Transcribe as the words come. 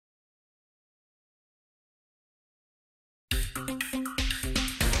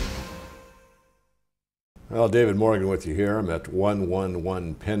Well, David Morgan with you here. I'm at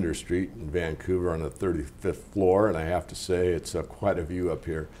 111 Pender Street in Vancouver on the 35th floor, and I have to say it's quite a view up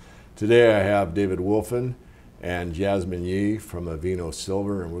here. Today I have David Wolfin and Jasman from Avino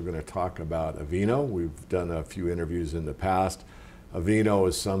Silver, and we're going to talk about Avino. We've done a few interviews in the past. Avino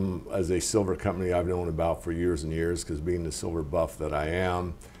is a silver company I've known about for years and years, because being the silver buff that I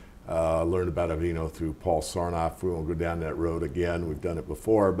am, learned about Avino through Paul Sarnoff. We won't go down that road again. We've done it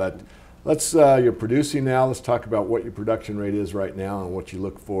before, but you're producing now. Let's talk about what your production rate is right now and what you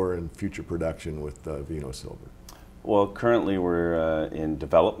look for in future production with Avino Silver. Well, currently we're in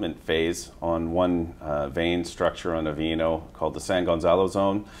development phase on one vein structure on Avino called the San Gonzalo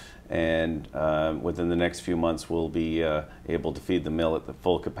zone, and within the next few months we'll be able to feed the mill at the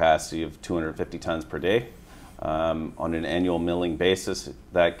full capacity of 250 tons per day. On an annual milling basis,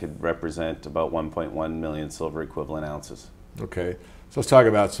 that could represent about 1.1 million silver equivalent ounces. Okay. So let's talk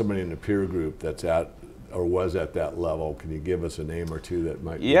about somebody in the peer group that's at or was at that level. Can you give us a name or two that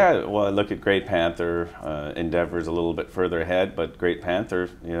might be? Yeah, well, I look at Great Panther. Endeavor's a little bit further ahead, but Great Panther,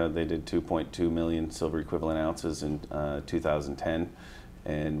 they did 2.2 million silver equivalent ounces in 2010,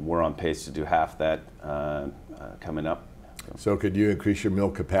 and we're on pace to do half that coming up. So could you increase your mill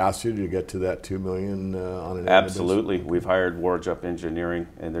capacity to get to that 2 million on an annual basis? Absolutely. We've hired Wardrop Engineering,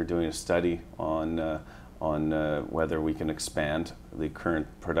 and they're doing a study on whether we can expand the current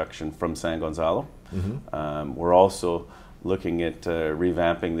production from San Gonzalo. Mm-hmm. We're also looking at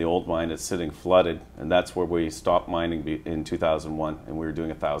revamping the old mine. It's sitting flooded, and that's where we stopped mining in 2001, and we were doing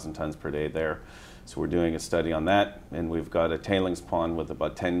 1,000 tons per day there. So we're doing a study on that, and we've got a tailings pond with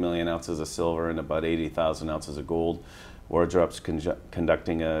about 10 million ounces of silver and about 80,000 ounces of gold. Wardrop's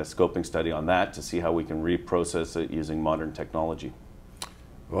conducting a scoping study on that to see how we can reprocess it using modern technology.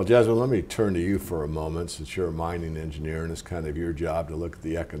 Well, Jasman, let me turn to you for a moment, since you're a mining engineer and it's kind of your job to look at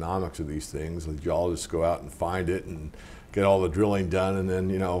the economics of these things. The geologists go out and find it and get all the drilling done, and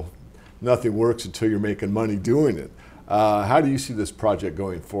then, nothing works until you're making money doing it. How do you see this project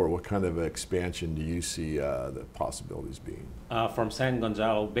going forward? What kind of expansion do you see the possibilities being? From San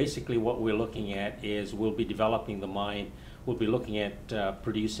Gonzalo, basically what we're looking at is we'll be developing the mine. We'll be looking at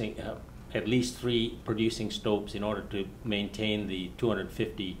producing at least 3 producing stopes in order to maintain the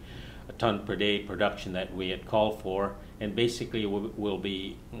 250 ton per day production that we had called for. And basically we'll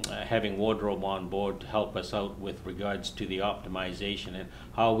be having Wardrobe on board to help us out with regards to the optimization and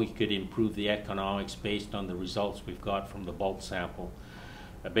how we could improve the economics based on the results we've got from the bulk sample.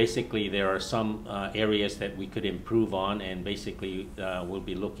 Basically there are some areas that we could improve on, and basically we'll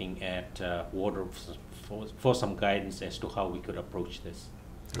be looking at Wardrobe for some guidance as to how we could approach this.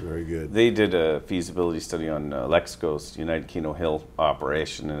 Very good. They did a feasibility study on Lexco's United Keno Hill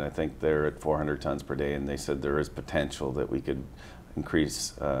operation, and I think they're at 400 tons per day, and they said there is potential that we could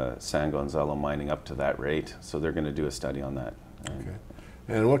increase San Gonzalo mining up to that rate. So they're going to do a study on that. Okay.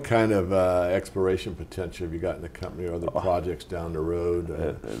 And what kind of exploration potential have you got in the company, or the projects down the road?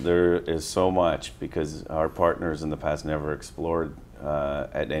 There is so much, because our partners in the past never explored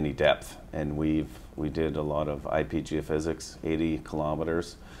at any depth, and we did a lot of IP geophysics, 80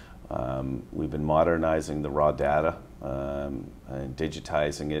 kilometers. We've been modernizing the raw data and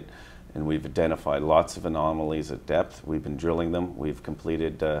digitizing it, and we've identified lots of anomalies at depth. We've been drilling them. We've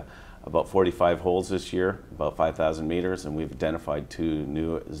completed about 45 holes this year, about 5,000 meters, and we've identified 2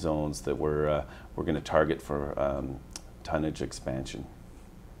 new zones that we're going to target for tonnage expansion.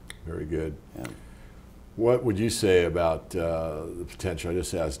 Very good. Yeah. What would you say about the potential? I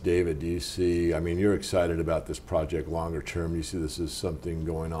just asked David, do you see, you're excited about this project longer term. Do you see this as something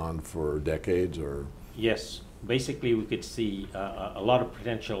going on for decades, or? Yes. Basically, we could see a lot of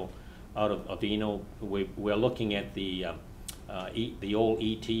potential out of Avino. We're looking at the old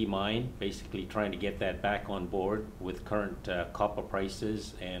ET mine, basically trying to get that back on board. With current copper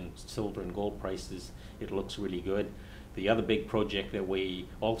prices and silver and gold prices, it looks really good. The other big project that we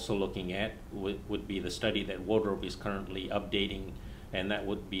also looking at would be the study that Wardrobe is currently updating, and that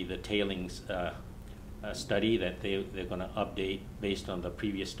would be the tailings study that they're going to update based on the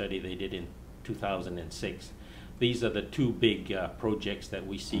previous study they did in 2006. These are the 2 big projects that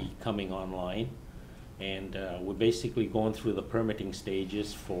we see coming online, and we're basically going through the permitting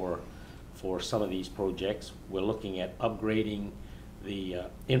stages for some of these projects. We're looking at upgrading the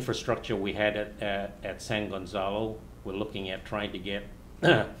infrastructure we had at San Gonzalo. We're looking at trying to get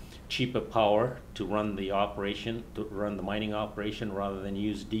cheaper power to run the operation, to run the mining operation, rather than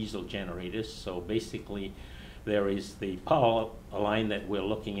use diesel generators. So basically, there is the power line that we're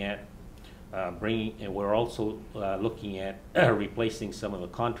looking at bringing, and we're also looking at replacing some of the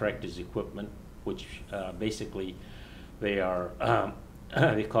contractors' equipment, which basically They are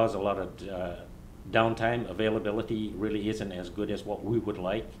they cause a lot of downtime. Availability really isn't as good as what we would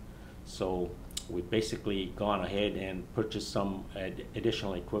like. So we've basically gone ahead and purchased some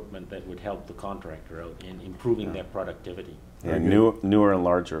additional equipment that would help the contractor out in improving their productivity. Yeah, newer and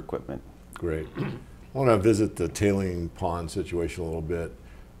larger equipment. Great. I want to visit the tailing pond situation a little bit.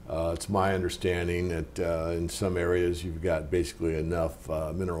 It's my understanding that in some areas you've got basically enough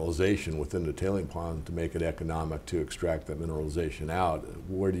mineralization within the tailing pond to make it economic to extract that mineralization out.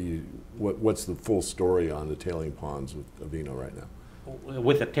 What's the full story on the tailing ponds with Avino right now?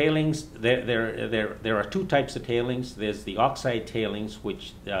 With the tailings, there are two types of tailings. There's the oxide tailings,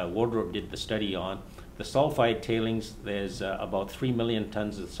 which Wardrobe did the study on. The sulfide tailings, there's about 3 million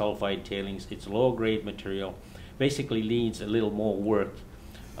tons of sulfide tailings. It's low grade material, basically needs a little more work,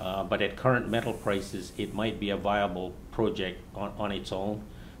 but at current metal prices, it might be a viable project on its own,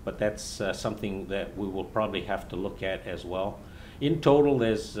 but that's something that we will probably have to look at as well. In total,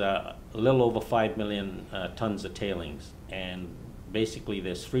 there's a little over 5 million tons of tailings, and basically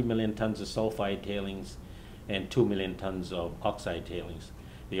there's 3 million tons of sulfide tailings and 2 million tons of oxide tailings.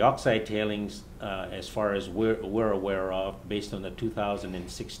 The oxide tailings, as far as we're aware of, based on the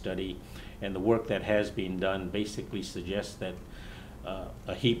 2006 study and the work that has been done, basically suggests that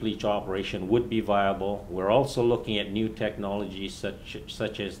a heap leach operation would be viable. We're also looking at new technologies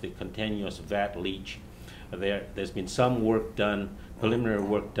such as the continuous vat leach. There's been some work done, preliminary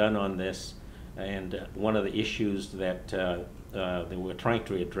work done on this, and one of the issues that we're trying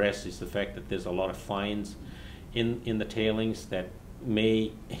to address is the fact that there's a lot of fines in the tailings that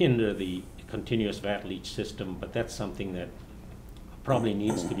may hinder the continuous vat leach system, but that's something that probably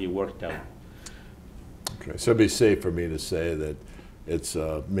needs to be worked out. Okay, so it'd be safe for me to say that it's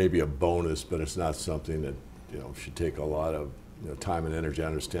maybe a bonus, but it's not something that should take a lot of time and energy. I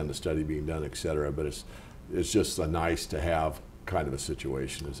understand the study being done, et cetera, but it's just a nice to have kind of a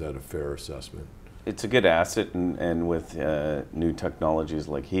situation. Is that a fair assessment? It's a good asset, and with new technologies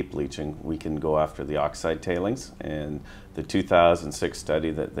like heap leaching, we can go after the oxide tailings. And the 2006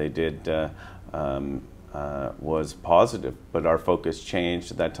 study that they did was positive, but our focus changed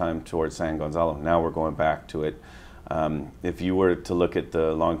at that time towards San Gonzalo. Now we're going back to it. If you were to look at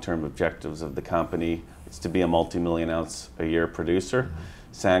the long-term objectives of the company, it's to be a multi-million ounce a year producer. Mm-hmm.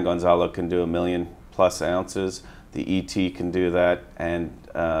 San Gonzalo can do 1 million+ ounces. The ET can do that, and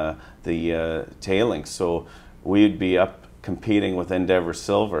the tailings. So we'd be up competing with Endeavour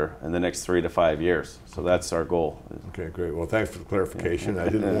Silver in the next 3 to 5 years. So that's our goal. Okay, great. Well, thanks for the clarification. I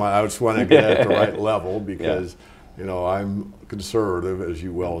just want to get at the right level because I'm conservative, as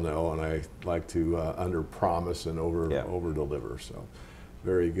you well know, and I like to under-promise and over-deliver. So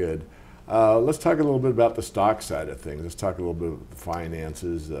very good. Let's talk a little bit about the stock side of things. Let's talk a little bit about the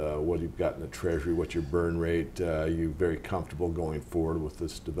finances, what you've got in the treasury, what's your burn rate. Are you very comfortable going forward with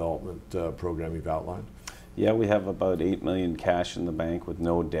this development program you've outlined? Yeah, we have about 8 million cash in the bank with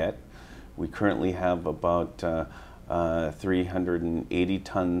no debt. We currently have about 380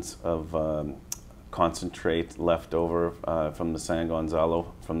 tons of concentrate left over from the San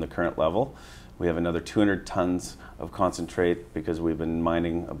Gonzalo from the current level. We have another 200 tons of concentrate because we've been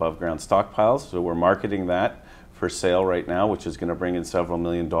mining above ground stockpiles. So we're marketing that for sale right now, which is going to bring in several $1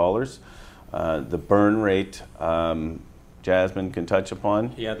 million. The burn rate, Jasman can touch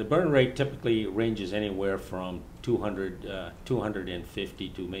upon. Yeah, the burn rate typically ranges anywhere from 250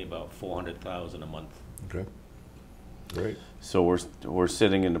 to maybe about 400,000 a month. Okay, great. So we're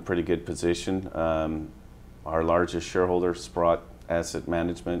sitting in a pretty good position. Our largest shareholder, Sprott Asset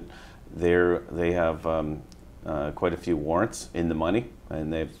Management, they have quite a few warrants in the money,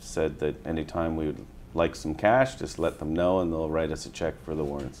 and they've said that anytime we would like some cash, just let them know and they'll write us a check for the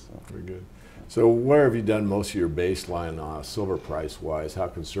warrants. So. Very good. So where have you done most of your baseline silver price wise? How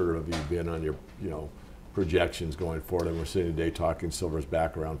conservative have you been on your projections going forward? And we're sitting today talking silver's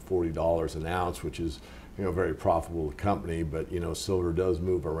back around $40 an ounce, which is very profitable to the company, but silver does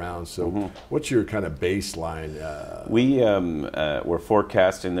move around. So what's your kind of baseline? We're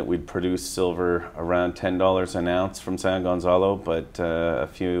forecasting that we'd produce silver around $10 an ounce from San Gonzalo, but a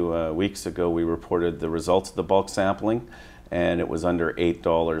few weeks ago we reported the results of the bulk sampling, and it was under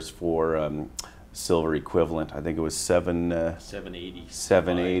 $8 for silver equivalent. I think it was $7.80.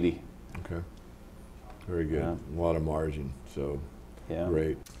 $7.80. Okay, very good. Yeah. A lot of margin. So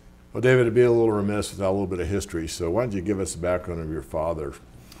great. Well, David, it'd be a little remiss without a little bit of history, so why don't you give us the background of your father?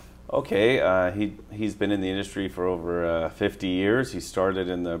 Okay, he's been in the industry for over 50 years. He started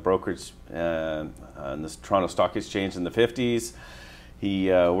in the brokerage in the Toronto Stock Exchange in the 50s. He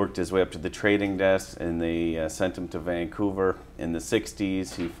worked his way up to the trading desk, and they sent him to Vancouver in the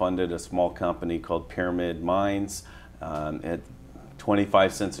 60s. He funded a small company called Pyramid Mines, At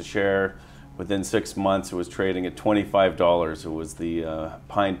 25 cents a share, within 6 months it was trading at $25. It was the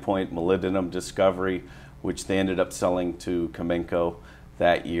Pine Point molybdenum discovery, which they ended up selling to Kamenko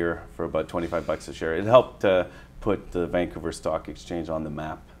that year for about 25 bucks a share. It helped put the Vancouver Stock Exchange on the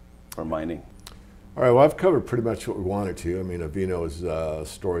map for mining. All right, well, I've covered pretty much what we wanted to. I mean, Avino is a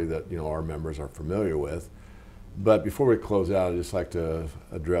story that, you know, our members are familiar with. But before we close out, I'd just like to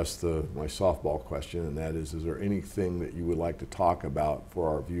address my softball question, and that is there anything that you would like to talk about for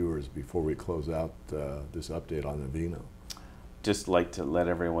our viewers before we close out this update on Avino? Just like to let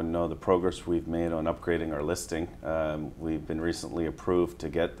everyone know the progress we've made on upgrading our listing. We've been recently approved to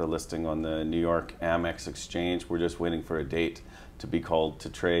get the listing on the New York Amex exchange. We're just waiting for a date to be called to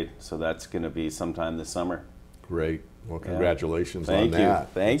trade, so that's going to be sometime this summer. Great. Well, congratulations Thank on you.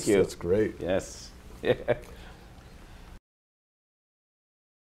 that. Thank you. That's great. Yes.